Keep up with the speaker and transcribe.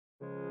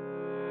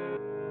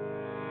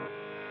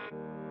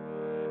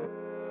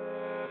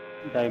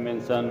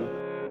dimension,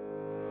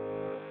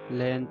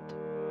 length,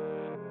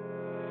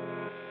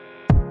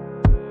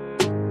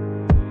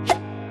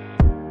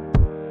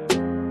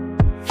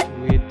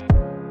 width,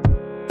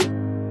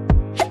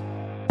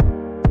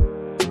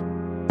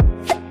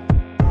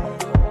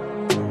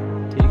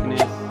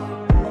 thickness,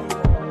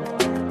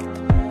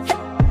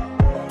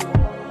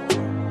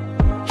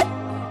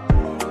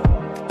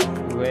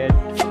 weight,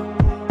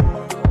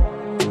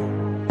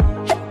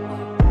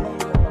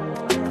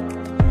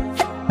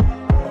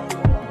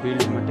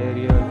 build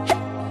material,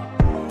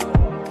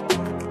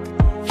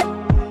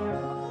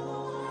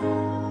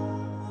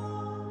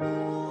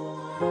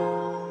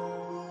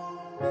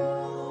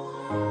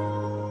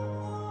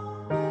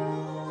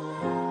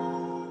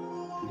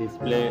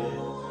 display,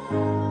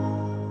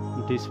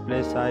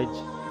 display size,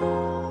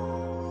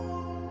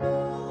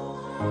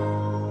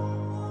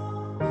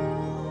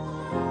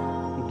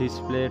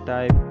 display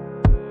type,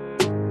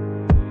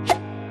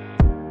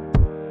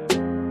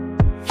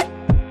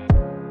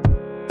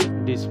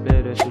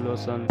 display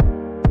resolution,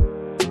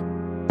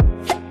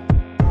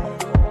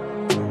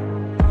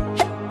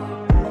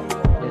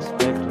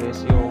 aspect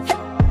ratio,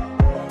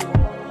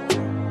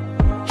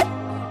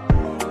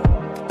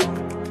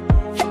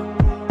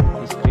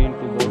 screen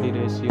to body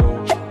ratio,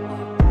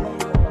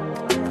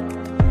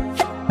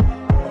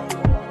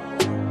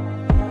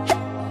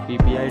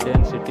 PPI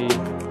density,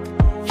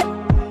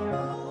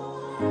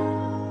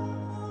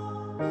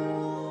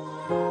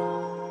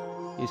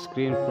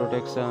 screen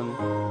protection,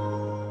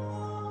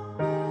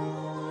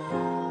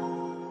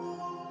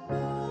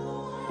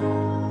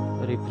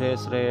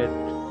 refresh rate,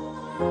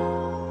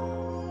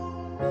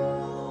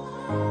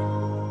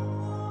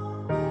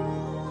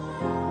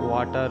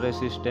 water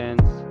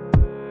resistance,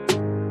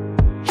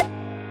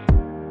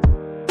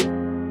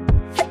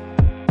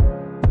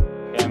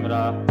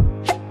 camera,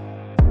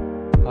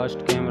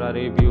 first camera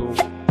review,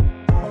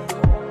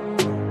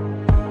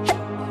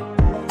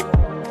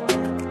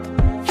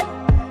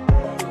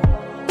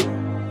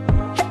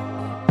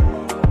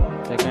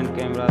 second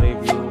camera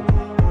review,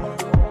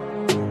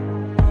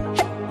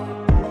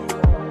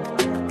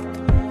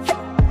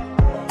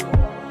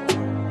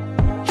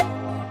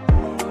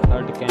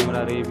 third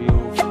camera review,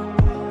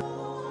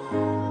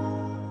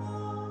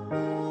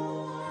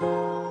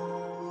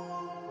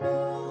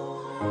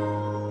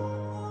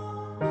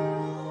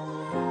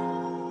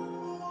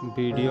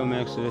 video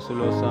max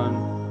resolution,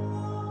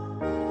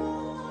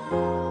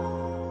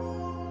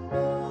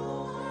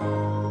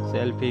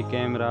 selfie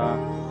camera,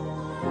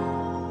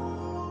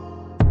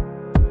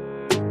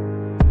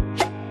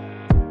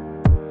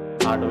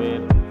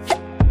 hardware,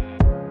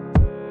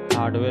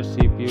 hardware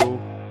CPU,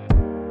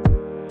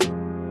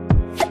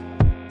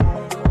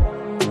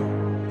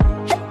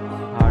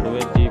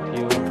 hardware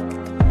GPU,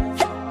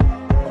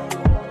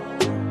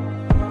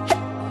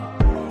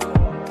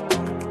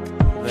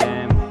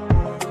 RAM,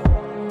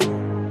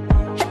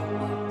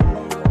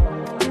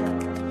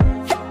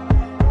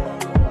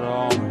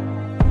 ROM,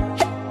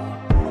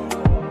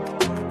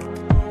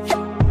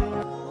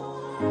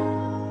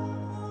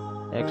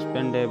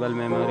 expandable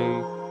memory,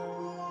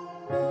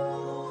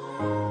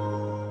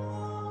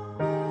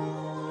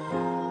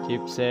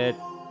 chipset,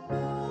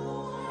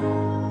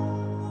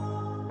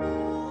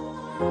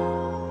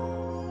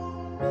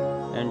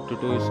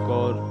 Antutu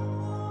score,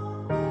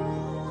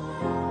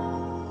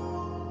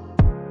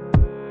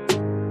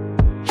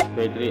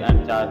 battery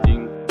and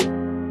charging,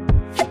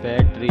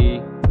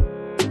 battery,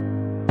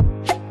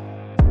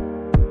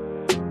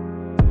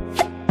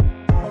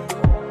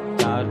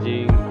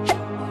 charging,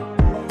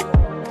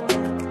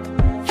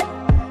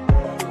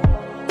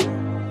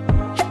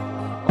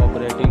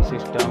 operating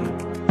system,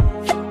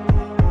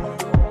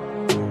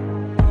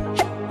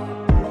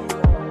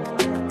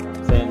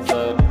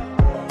 sensor,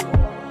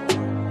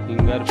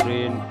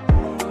 fingerprint,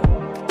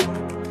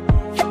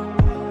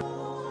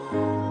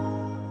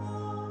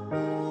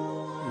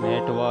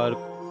 network,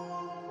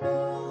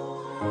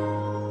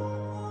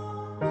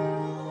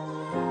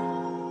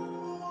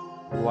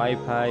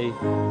 Wi-Fi,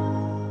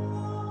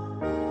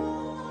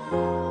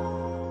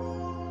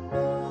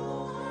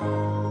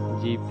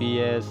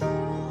 GPS,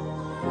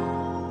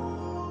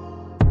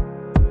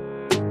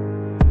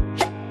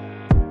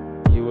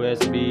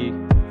 USB,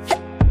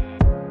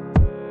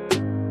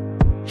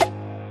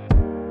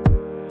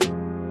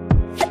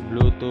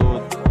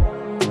 Bluetooth,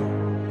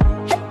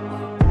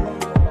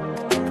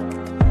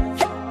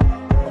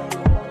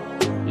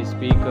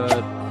 speaker,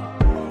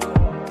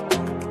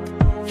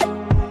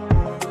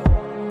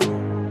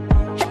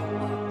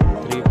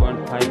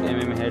 3.5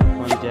 mm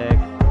headphone jack,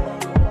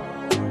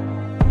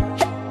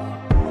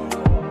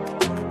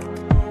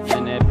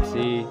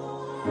 NFC,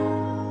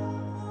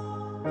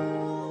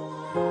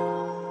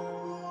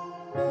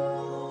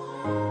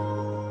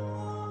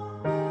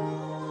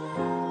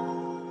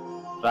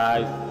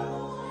 price,